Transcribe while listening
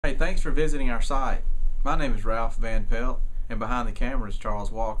thanks for visiting our site. My name is Ralph Van Pelt, and behind the camera is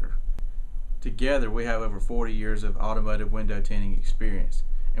Charles Walker. Together we have over 40 years of automotive window tinting experience,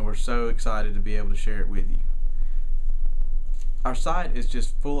 and we're so excited to be able to share it with you. Our site is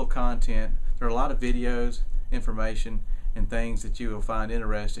just full of content. There are a lot of videos, information, and things that you will find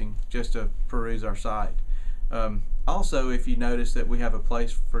interesting just to peruse our site. Also, if you notice that we have a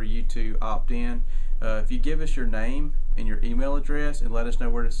place for you to opt in, if you give us your name and your email address and let us know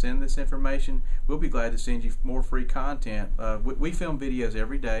where to send this information, we'll be glad to send you more free content. We film videos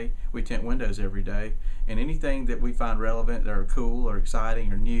every day, we tint windows every day, and anything that we find relevant or cool or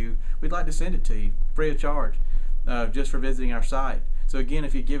exciting or new, we'd like to send it to you free of charge, just for visiting our site. So again,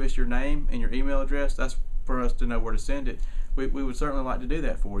 if you give us your name and your email address, that's for us to know where to send it. We would certainly like to do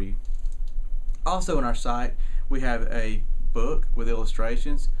that for you. Also on our site, we have a book with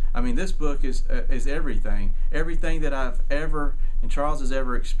illustrations. I mean, this book is everything that I've ever and Charles has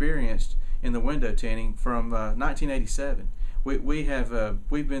ever experienced in the window tinting from 1987.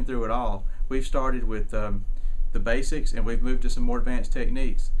 We've been through it all. We've started with the basics, and we've moved to some more advanced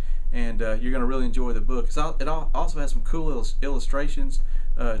techniques. And you're going to really enjoy the book. It also has some cool illustrations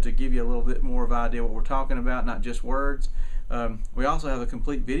to give you a little bit more of an idea what we're talking about, not just words. We also have a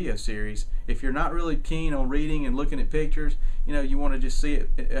complete video series. If you're not really keen on reading and looking at pictures, you want to just see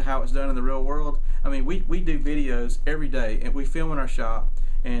it how it's done in the real world. I mean, we do videos every day, and we film in our shop,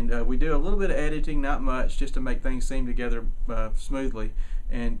 and we do a little bit of editing, not much, just to make things seem together smoothly.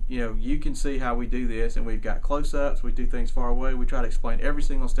 And you can see how we do this, and we've got close-ups, we do things far away, we try to explain every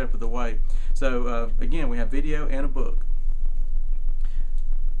single step of the way. So again, we have video and a book.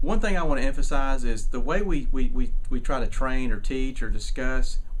 One thing I want to emphasize is the way we try to train or teach or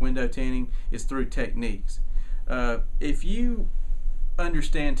discuss window tinting is through techniques. If you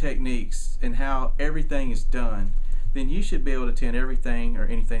understand techniques and how everything is done, then you should be able to tint everything or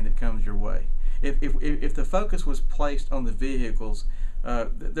anything that comes your way. If the focus was placed on the vehicles,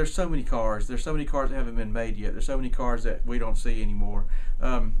 there's so many cars. There's so many cars that haven't been made yet. There's so many cars that we don't see anymore.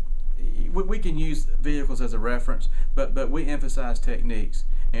 We can use vehicles as a reference, but we emphasize techniques,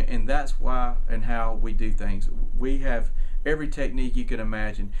 and that's why and how we do things. We have every technique you can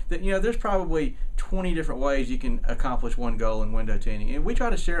imagine. There's probably 20 different ways you can accomplish one goal in window tinting, and we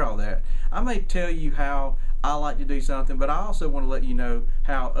try to share all that. I may tell you how I like to do something, but I also want to let you know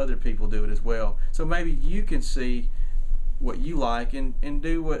how other people do it as well. So maybe you can see what you like and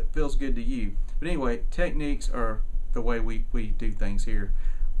do what feels good to you. But anyway, techniques are the way we do things here.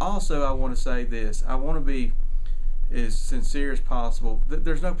 Also, I want to say this. I want to be as sincere as possible.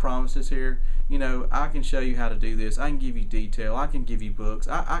 There's no promises here. I can show you how to do this. I can give you detail. I can give you books.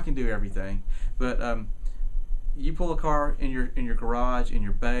 I can do everything. But you pull a car in your garage, in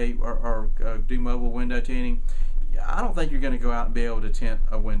your bay, or do mobile window tinting, I don't think you're going to go out and be able to tint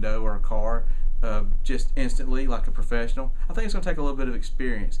a window or a car just instantly like a professional. I think it's going to take a little bit of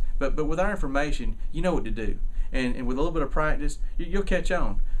experience. But with our information, you know what to do. And with a little bit of practice, you'll catch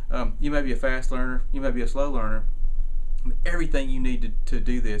on. You may be a fast learner, you may be a slow learner. Everything you need to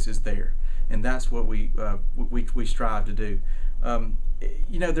do this is there, and that's what we strive to do.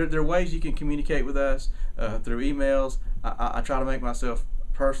 There are ways you can communicate with us through emails. I try to make myself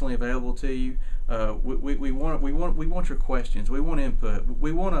personally available to you. We want your questions. We want input.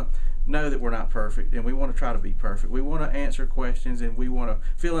 We want to know that we're not perfect, and we want to try to be perfect. We want to answer questions, and we want to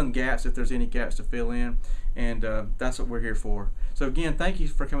fill in gaps if there's any gaps to fill in, and that's what we're here for. So again, thank you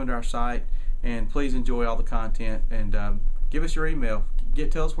for coming to our site, and please enjoy all the content, and give us your email.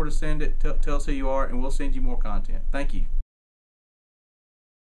 Tell us where to send it, tell us who you are, and we'll send you more content. Thank you.